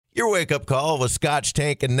Your wake-up call was Scotch,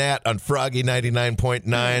 Tank, and Nat on Froggy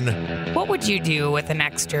 99.9. What would you do with an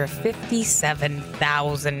extra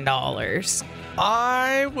 $57,000?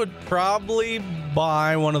 I would probably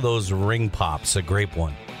buy one of those ring pops, a grape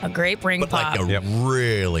one. A grape ring But pop. like a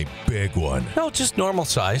really big one. No, just normal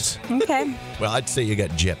size. Okay. Well, I'd say you got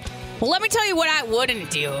gypped. Well, let me tell you what I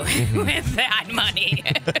wouldn't do with that money.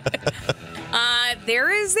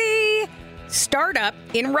 There is a startup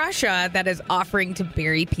in Russia that is offering to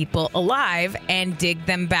bury people alive and dig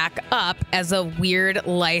them back up as a weird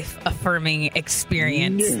life-affirming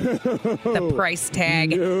experience. The price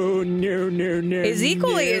tag is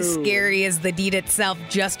equally as scary as the deed itself,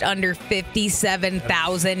 just under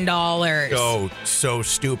 $57,000. Oh, so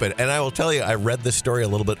stupid. And I will tell you, I read this story a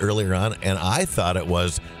little bit earlier on, and I thought it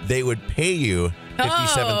was they would pay you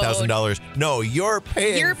 $57,000. No, you're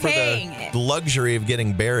paying for the luxury of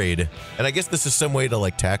getting buried. And I guess this is some way to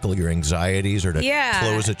like tackle your anxieties or to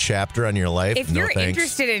close a chapter on your life. If you're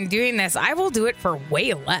interested in doing this, I will do it for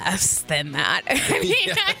way less than that. I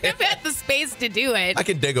mean, I've had the space to do it. I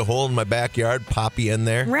can dig a hole in my backyard, pop you in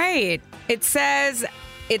there. Right. It says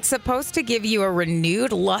it's supposed to give you a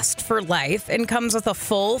renewed lust for life and comes with a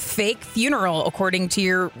full fake funeral according to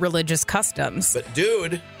your religious customs. But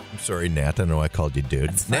dude, I'm sorry, Nat. I know I called you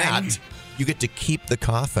dude. Nat, you get to keep the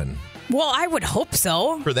coffin. Well, I would hope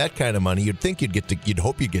so. For that kind of money, you'd hope you'd get to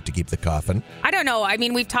keep the coffin. I don't know. I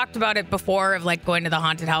mean, we've talked about it before of like going to the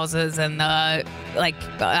haunted houses and the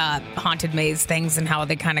haunted maze things and how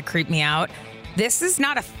they kind of creep me out. This is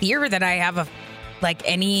not a fear that I have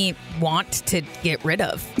any want to get rid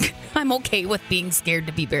of. I'm okay with being scared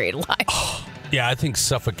to be buried alive. Yeah, I think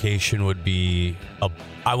suffocation would be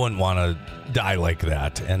I wouldn't want to die like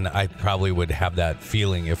that, and I probably would have that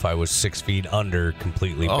feeling if I was 6 feet under,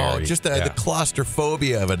 completely buried. Oh, just the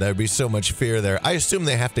claustrophobia of it. There'd be so much fear there. I assume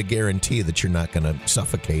they have to guarantee that you're not going to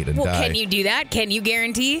suffocate and die. Well, can you do that? Can you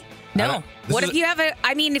guarantee? No. What if you have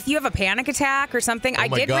if you have a panic attack or something? I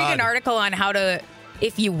did read an article on how to,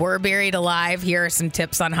 if you were buried alive, here are some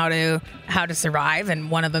tips on how to survive, and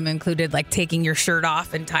one of them included like taking your shirt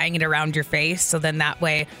off and tying it around your face, so then that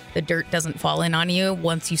way the dirt doesn't fall in on you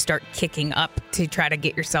once you start kicking up to try to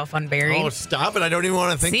get yourself unburied. Oh, stop it! I don't even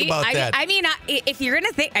want to think about that. I mean, if you're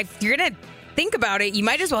gonna think about it, you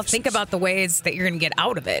might as well think about the ways that you're gonna get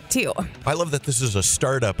out of it too. I love that this is a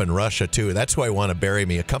startup in Russia too. That's why I want to bury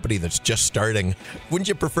me, a company that's just starting. Wouldn't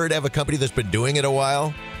you prefer to have a company that's been doing it a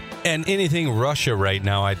while? And anything Russia right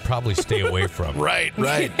now, I'd probably stay away from. Right.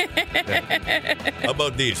 How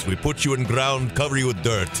about this? We put you in ground, cover you with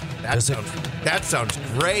dirt. That sounds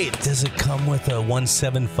great. Does it come with a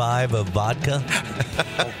 175 of vodka?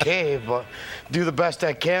 Okay, but do the best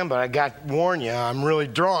I can, but I got to warn you, I'm really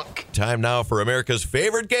drunk. Time now for America's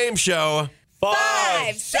favorite game show,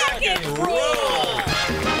 5-second rule.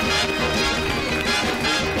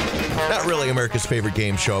 Not really America's favorite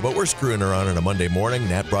game show, but we're screwing around on a Monday morning.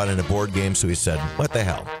 Nat brought in a board game, so he said, what the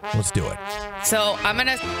hell? Let's do it. So I'm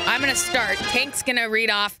gonna start. Tank's gonna read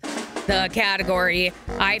off the category.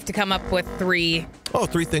 I have to come up with three. Oh,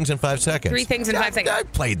 3 things in 5 seconds. 3 things in 5 seconds. I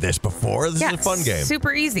played this before. This is a fun game.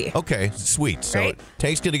 Super easy. Okay, sweet. So Right?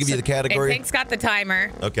 Tank's going to give you the category. And Tank's got the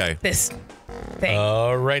timer. Okay. This thing.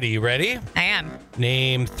 Alrighty, you ready? I am.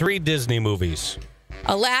 Name 3 Disney movies.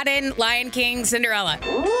 Aladdin, Lion King, Cinderella.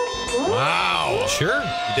 Wow. Sure.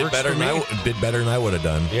 You did better than I would have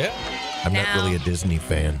done. Yeah. I'm not really a Disney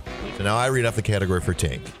fan. So now I read off the category for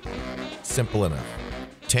Tank. Simple enough.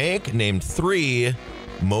 Tank named 3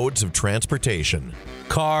 modes of transportation.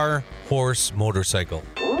 Car, horse, motorcycle.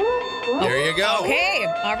 There you go. Okay.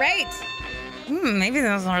 All right. Maybe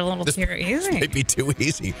those are a little too easy. This might be too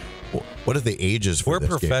easy. What are the ages for We're this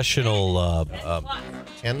game? professional.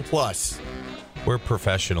 10 plus. We're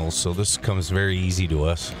professionals, so this comes very easy to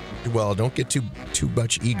us. Well, don't get too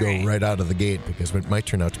much ego right out of the gate, because it might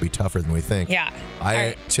turn out to be tougher than we think. Yeah.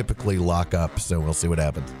 I typically lock up, so we'll see what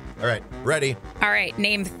happens. All right, ready? All right.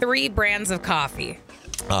 Name 3 brands of coffee.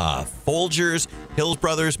 Folgers, Hills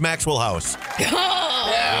Brothers, Maxwell House.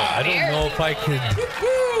 I don't know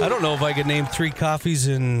if I could name 3 coffees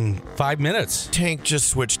in 5 minutes. Tank just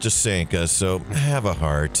switched to Sanka, so have a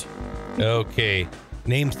heart. Okay.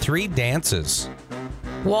 Name 3 dances.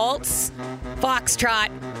 Waltz, Foxtrot,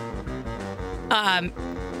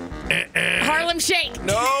 Harlem Shake.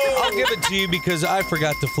 No! I'll give it to you because I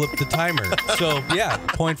forgot to flip the timer. So, yeah,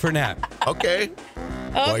 point for Nat. Okay.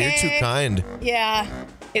 Well, you're too kind. Yeah.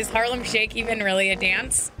 Is Harlem Shake even really a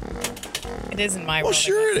dance? It is in my Well, world.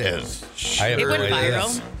 sure it is. It went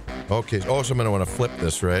viral. Okay. Oh, so I'm going to want to flip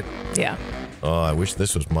this, right? Yeah. Oh, I wish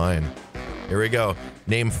this was mine. Here we go.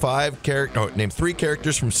 Name 3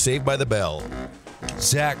 characters from Saved by the Bell.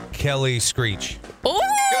 Zach Kelly Screech. Ooh!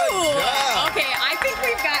 Okay, I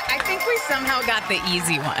think we somehow got the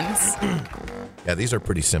easy ones. Yeah, these are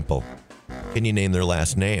pretty simple. Can you name their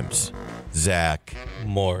last names? Zach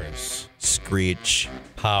Morris. Screech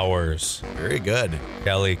Powers. Very good.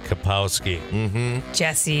 Kelly Kapowski. Mm-hmm.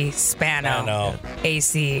 Jesse Spano.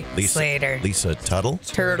 AC Slater. Lisa Tuttle.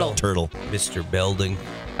 Turtle. Mr. Belding.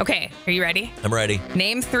 Okay, are you ready? I'm ready.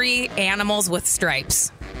 Name 3 animals with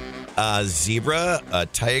stripes. Zebra, a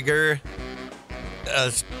tiger,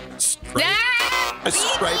 a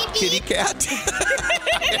striped kitty cat.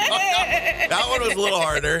 That one was a little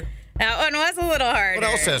harder. That one was a little harder. What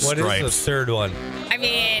else has stripes? What is the third one? I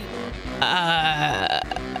mean,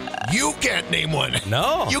 you can't name one.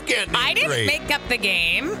 No. You can't name I didn't 3. make up the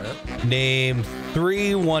game. Name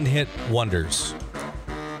 3 one-hit wonders.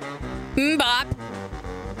 Bop.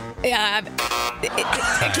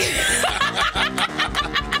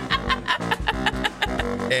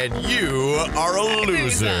 And you are a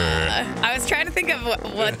loser. I was trying to think of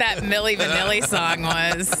what that Milli Vanilli song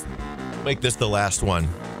was. Make this the last one.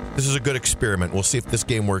 This is a good experiment. We'll see if this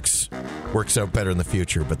game works out better in the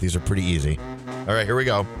future, but these are pretty easy. All right, here we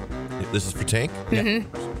go. This is for Tank.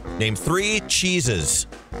 Mm-hmm. Name 3 cheeses.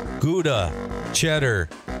 Gouda, cheddar,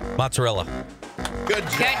 mozzarella. Good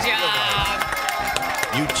job. Good job.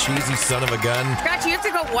 You cheesy son of a gun. Scratch, you have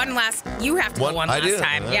to go one last. You have to go one last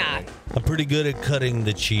time. Yeah. I'm pretty good at cutting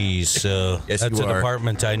the cheese, so Yes, that's you a are.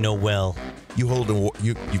 department I know well. You've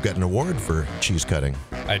got an award for cheese cutting.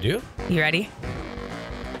 I do? You ready?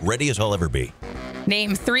 Ready as I'll ever be.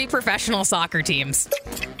 Name 3 professional soccer teams.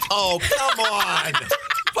 Oh, come on.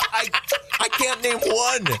 But I can't name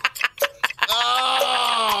one.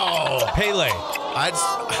 Oh. Pele.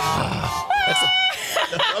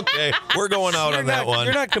 Okay, we're going out on that one.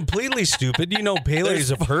 You're not completely stupid. You know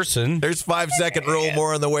Pele's a person. There's 5-second rule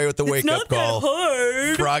more on the way with the wake-up call. That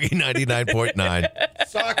hard. Froggy 99.9.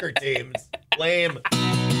 Soccer teams. Lame.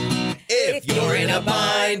 If you're in a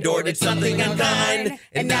bind or did something unkind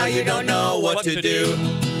and now you don't know what to do,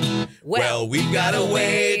 well, we've got a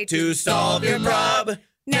way to solve your prob.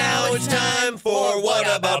 Now it's time for What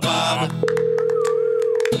About Bob?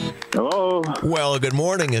 Hello. Well, good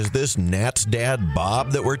morning. Is this Nat's dad,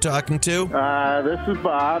 Bob, that we're talking to? This is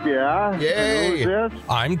Bob, yeah. Yay. Who's this?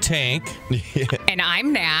 I'm Tank. And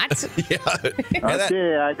I'm Nat. Yeah.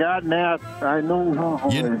 Okay, I got Nat. I know her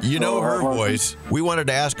voice. You know her voice. We wanted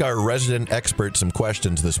to ask our resident expert some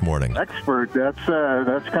questions this morning. Expert, that's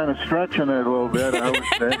kind of stretching it a little bit, I would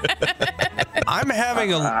say. I'm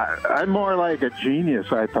having I'm more like a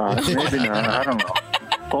genius, I thought. Maybe not, I don't know.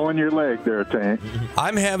 Pulling your leg there, Tank.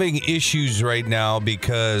 I'm having issues right now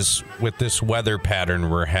because with this weather pattern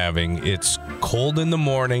we're having, it's cold in the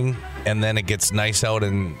morning and then it gets nice out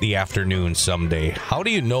in the afternoon someday. How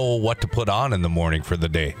do you know what to put on in the morning for the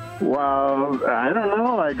day? Well, I don't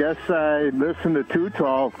know. I guess I listen to Too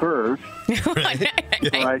Tall first. So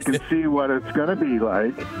I can see what it's going to be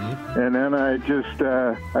like. And then I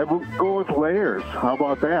will go with layers. How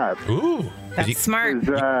about that? Ooh. That's smart.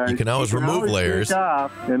 You can always remove layers.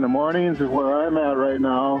 In the mornings is where I'm at right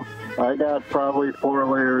now. I got probably 4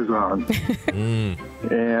 layers on.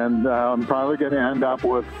 And I'm probably going to end up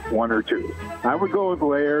with 1 or 2. I would go with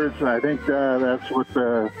layers. I think that's what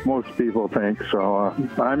most people think. So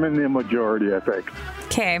I'm in the majority, I think.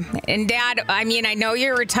 Okay. And Dad, I mean, I know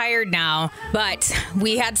you're retired now, but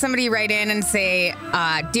we had somebody write in and say,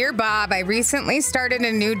 Dear Bob, I recently started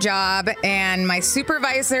a new job and my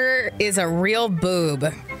supervisor is a real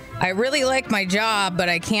boob. I really like my job, but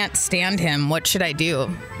I can't stand him. What should I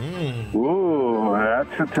do? Ooh,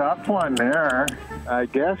 that's a tough one there. I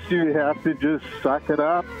guess you have to just suck it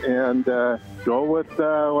up and go with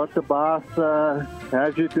what the boss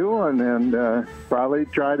has you doing and probably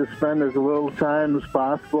try to spend as little time as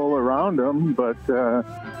possible around him, but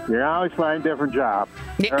you always find different jobs.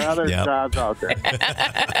 There are other jobs out there.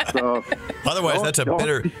 So, Otherwise,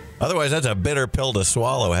 that's a bitter pill to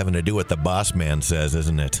swallow, having to do what the boss man says,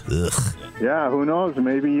 isn't it? Ugh. Yeah, who knows?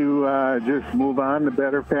 Maybe you just move on to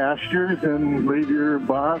better pastures and leave your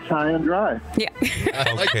boss high and dry. Yeah.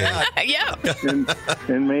 Okay. Yeah.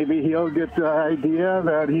 And maybe he'll get the idea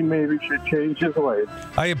that he maybe should change his ways.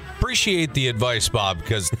 I appreciate the advice, Bob,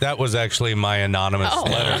 because that was actually my anonymous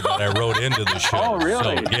letter that I wrote into the show. Oh,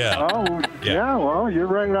 really? So, yeah. Oh, yeah. Well, you're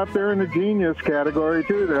right up there in the genius category,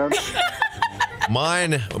 too, then.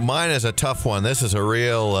 Mine is a tough one. This is a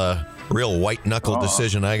real white knuckle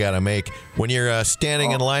decision I got to make. When you're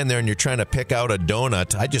standing in line there and you're trying to pick out a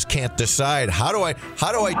donut, I just can't decide. How do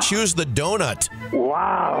I choose the donut?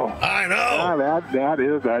 Wow. I know. Yeah, that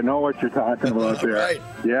is. I know what you're talking about there. Right.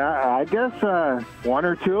 Yeah, I guess 1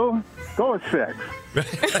 or 2. Go with 6.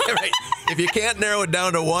 Right. If you can't narrow it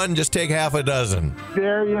down to one, just take half a dozen.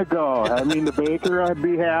 There you go. I mean, the baker would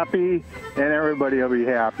be happy, and everybody will be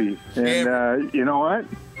happy. And you know what?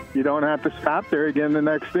 You don't have to stop there again the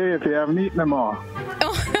next day if you haven't eaten them all.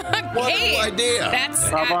 What a new idea. That's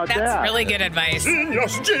that? really good advice.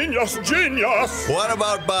 Genius, genius, genius. What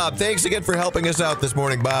about Bob? Thanks again for helping us out this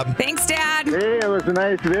morning, Bob. Thanks, Dad. Hey, it was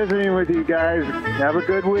nice visiting with you guys. Have a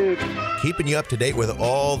good week. Keeping you up to date with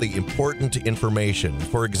all the important information.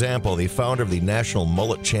 For example, the founder of the National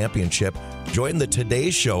Mullet Championship joined the Today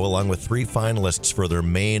Show along with 3 finalists for their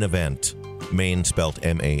main event. Maine spelled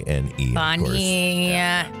M-A-N-E. Funny.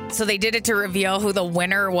 So they did it to reveal who the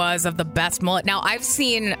winner was of the best mullet. Now, I've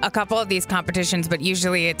seen a couple of these competitions, but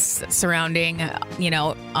usually it's surrounding,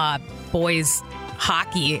 boys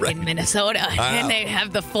hockey in Minnesota, and they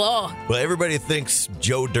have the flow. Well, everybody thinks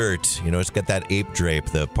Joe Dirt. It's got that ape drape,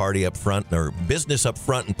 the party up front, or business up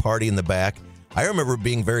front and party in the back. I remember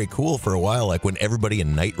being very cool for a while, like when everybody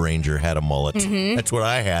in Night Ranger had a mullet. Mm-hmm. That's what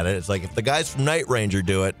I had. It's like, if the guys from Night Ranger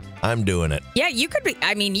do it, I'm doing it. Yeah, you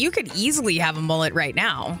could easily have a mullet right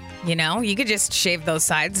now. You could just shave those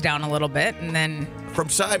sides down a little bit, and then... From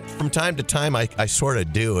time to time, I sort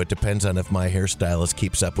of do. It depends on if my hairstylist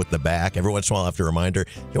keeps up with the back. Every once in a while, I have to remind her,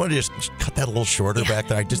 you want to just cut that a little shorter back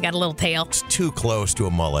there? I just got a little tail. It's too close to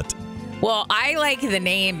a mullet. Well, I like the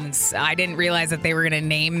names. I didn't realize that they were going to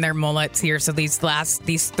name their mullets here. So these 3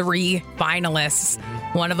 finalists,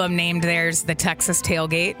 one of them named theirs the Texas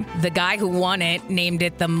Tailgate. The guy who won it named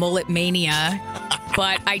it the Mullet Mania.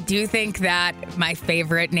 But I do think that my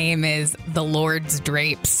favorite name is the Lord's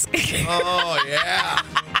Drapes. Oh, yeah.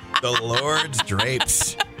 The Lord's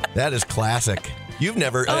Drapes. That is classic. I don't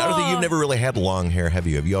think you've never really had long hair, have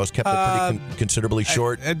you? Have you always kept it pretty considerably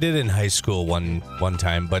short? I did in high school one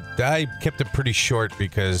time, but I kept it pretty short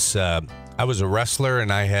because I was a wrestler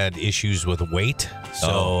and I had issues with weight.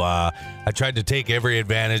 So I tried to take every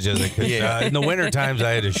advantage as I could. In the winter times,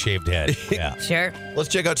 I had a shaved head. Yeah. Sure. Let's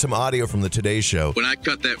check out some audio from the Today Show. When I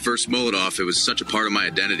cut that first mullet off, it was such a part of my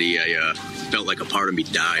identity. I felt like a part of me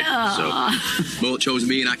died. So mullet chose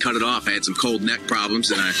me and I cut it off. I had some cold neck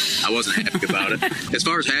problems and I wasn't happy about it. As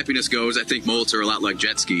far as happiness goes, I think mullets are a lot like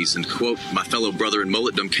jet skis. And quote my fellow brother in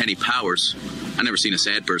mulletdom, Kenny Powers, I never seen a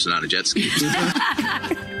sad person on a jet ski.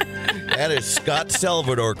 That is Scott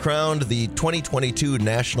Salvador, crowned the 2022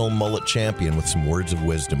 National Mullet Champion, with some words of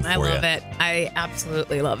wisdom for you. I love it. I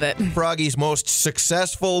absolutely love it. Froggy's most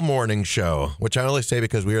successful morning show, which I only say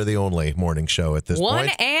because we are the only morning show at this point. One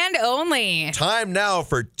and only. Time now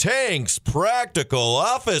for Tank's Practical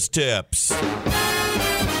Office Tips.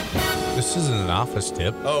 This isn't an office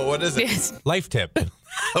tip. Oh, what is it? Yes. Life tip.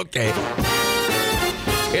 Okay.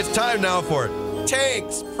 It's time now for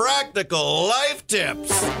Tank's Practical Life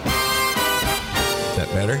Tips. Is that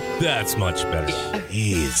better? That's much better.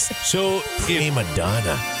 Jeez. So,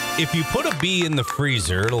 Madonna. If you put a bee in the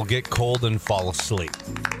freezer, it'll get cold and fall asleep.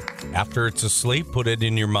 After it's asleep, put it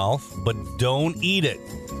in your mouth, but don't eat it.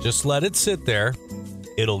 Just let it sit there.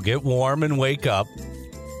 It'll get warm and wake up.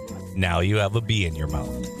 Now you have a bee in your mouth.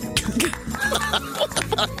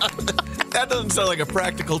 That doesn't sound like a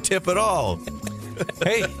practical tip at all.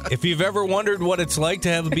 Hey, if you've ever wondered what it's like to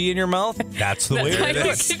have a bee in your mouth, that's the way it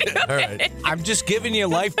is. All right. I'm just giving you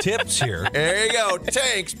life tips here. There you go.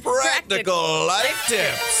 Tank's Practical Life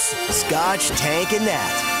Tips. Scotch, Tank, and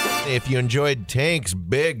that. If you enjoyed Tank's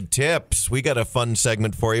big tips, we got a fun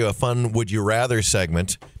segment for you, a fun Would You Rather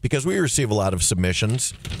segment, because we receive a lot of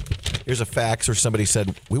submissions. Here's a fax where somebody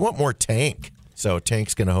said, we want more Tank. So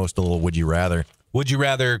Tank's going to host a little Would You Rather. Would you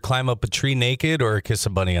rather climb up a tree naked or kiss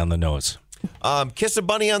a bunny on the nose? Kiss a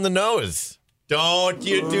bunny on the nose. Don't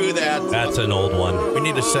you do that. That's an old one. We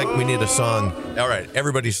need a song. All right,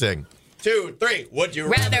 everybody sing. 2, 3. Would you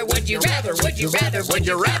rather? Would you rather? Would you rather? Would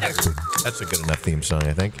you rather? That's a good enough theme song,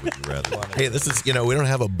 I think. Would you rather? Hey, this is, we don't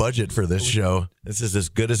have a budget for this show. This is as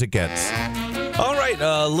good as it gets. All right,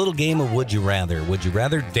 a little game of Would You Rather. Would you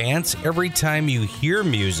rather dance every time you hear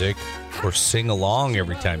music or sing along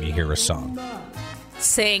every time you hear a song?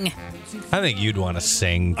 Sing. I think you'd want to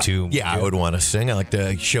sing too. Yeah, I would want to sing. I like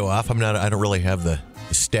to show off. I don't really have the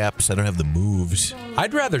steps. I don't have the moves.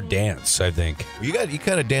 I'd rather dance, I think. You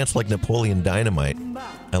kind of dance like Napoleon Dynamite.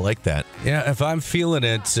 I like that. Yeah, if I'm feeling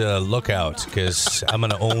it, look out, because I'm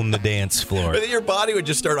going to own the dance floor. Your body would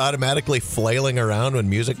just start automatically flailing around when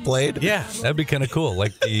music played. Yeah, that'd be kind of cool.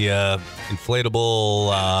 Like the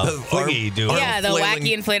inflatable thingy dude. Yeah, the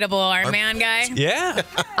wacky inflatable arm man guy. Yeah.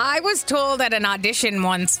 I was told at an audition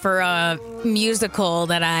once for a musical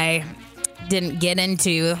that I didn't get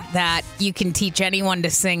into that you can teach anyone to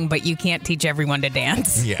sing, but you can't teach everyone to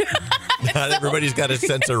dance. Yeah. Not everybody's got a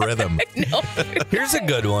sense of rhythm. No. Here's a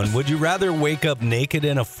good one. Would you rather wake up naked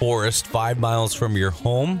in a forest 5 miles from your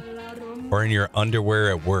home or in your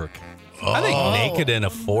underwear at work? I think naked in a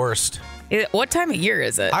forest. What time of year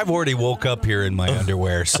is it? I've already woke up here in my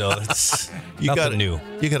underwear, so it's nothing new.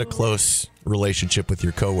 You got a close relationship with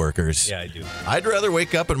your coworkers. Yeah, I do. I'd rather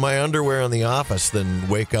wake up in my underwear in the office than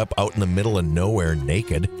wake up out in the middle of nowhere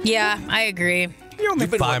naked. Yeah, I agree. You're only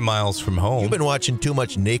 5 miles from home. You've been watching too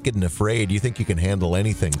much Naked and Afraid. You think you can handle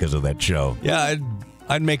anything because of that show. Yeah,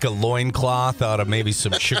 I'd make a loincloth out of maybe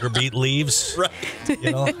some sugar beet leaves. Right.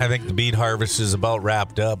 You know, I think the beet harvest is about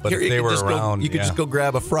wrapped up, but if they were around, you could just go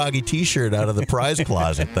grab a Froggy t-shirt out of the prize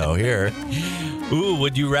closet, though. Here. Ooh,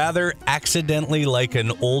 would you rather accidentally like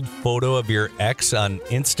an old photo of your ex on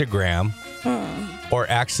Instagram or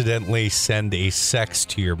accidentally send a sext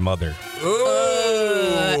to your mother?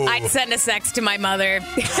 I'd send a sext to my mother.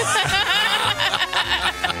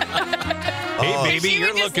 Hey, baby,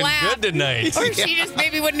 you're looking good tonight. Or she just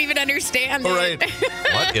maybe wouldn't even understand All it. right.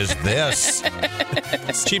 What is this?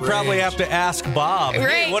 She'd probably have to ask Bob,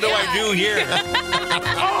 Right, hey, what do I do here?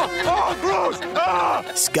 Gross! Ah!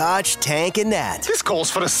 Scotch, Tank, and Nat. This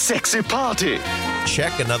calls for a sexy party.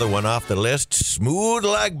 Check another one off the list. Smooth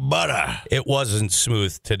like butter. It wasn't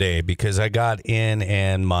smooth today because I got in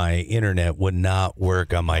and my internet would not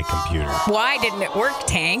work on my computer. Why didn't it work,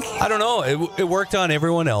 Tank? I don't know. It worked on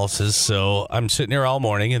everyone else's, so I'm sitting here all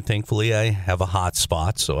morning, and thankfully I have a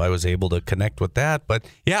hotspot, so I was able to connect with that. But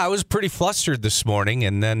yeah, I was pretty flustered this morning,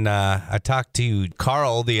 and then I talked to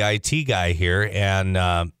Carl, the IT guy here,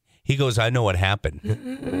 and he goes, I know what happened.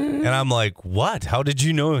 And I'm like, what? How did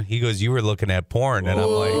you know? He goes, you were looking at porn. And I'm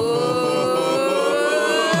like,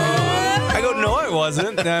 I go, no, I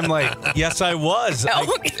wasn't. And I'm like, yes, I was.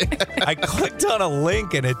 I clicked on a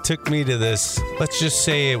link and it took me to this, let's just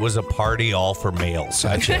say it was a party all for males.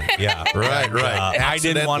 Gotcha. Yeah. Right. I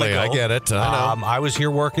didn't want to go. I get it. I know. I was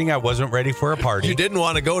here working. I wasn't ready for a party. You didn't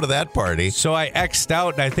want to go to that party. So I X'd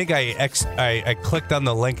out, and I think I clicked on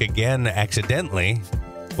the link again accidentally,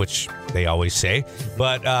 which they always say.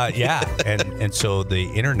 But yeah, and so the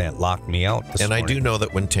internet locked me out this morning. I do know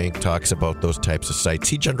that when Tank talks about those types of sites,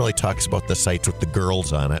 he generally talks about the sites with the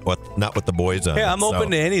girls on it, not with the boys on it. Yeah, I'm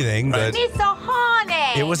open to anything, but it's so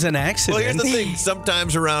horny. It was an accident. Well, here's the thing.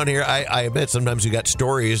 Sometimes around here, I admit, sometimes you got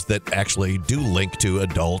stories that actually do link to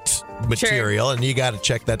adult material, and you got to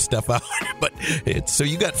check that stuff out. But so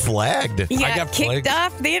you got flagged. Yeah, I got kicked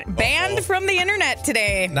off, banned from the internet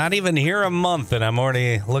today. Not even here a month, and I'm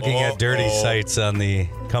already looking at dirty sites on the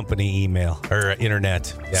company email or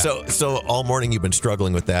internet. Yeah. So all morning you've been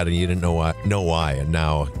struggling with that, and you didn't know why, and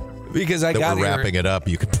now because I got we're wrapping it up,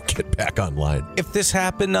 you can get back online. If this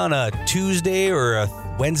happened on a Tuesday or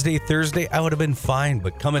a Wednesday, Thursday, I would have been fine.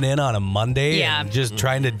 But coming in on a Monday and just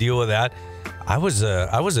trying to deal with that. I was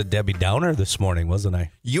a Debbie Downer this morning, wasn't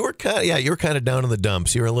I? You were kind of down in the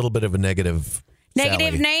dumps. You were a little bit of a negative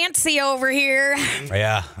Sally. Nancy over here.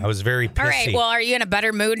 Yeah, I was very pissy. All right, well, are you in a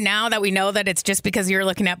better mood now that we know that it's just because you're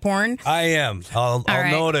looking at porn? I am. I'll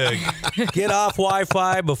know to get off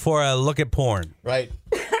Wi-Fi before I look at porn. Right.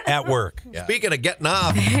 At work. Yeah. Speaking of getting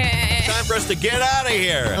off, time for us to get out of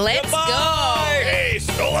here. Let's go. Hey,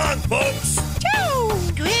 so long, folks.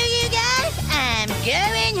 Screw you guys. I'm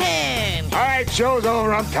going home. All right, show's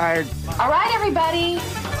over. I'm tired. All right, everybody.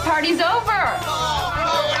 Party's over.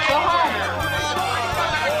 Go home.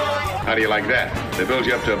 How do you like that? They build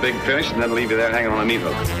you up to a big finish and then leave you there hanging on a meat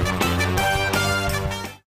hook.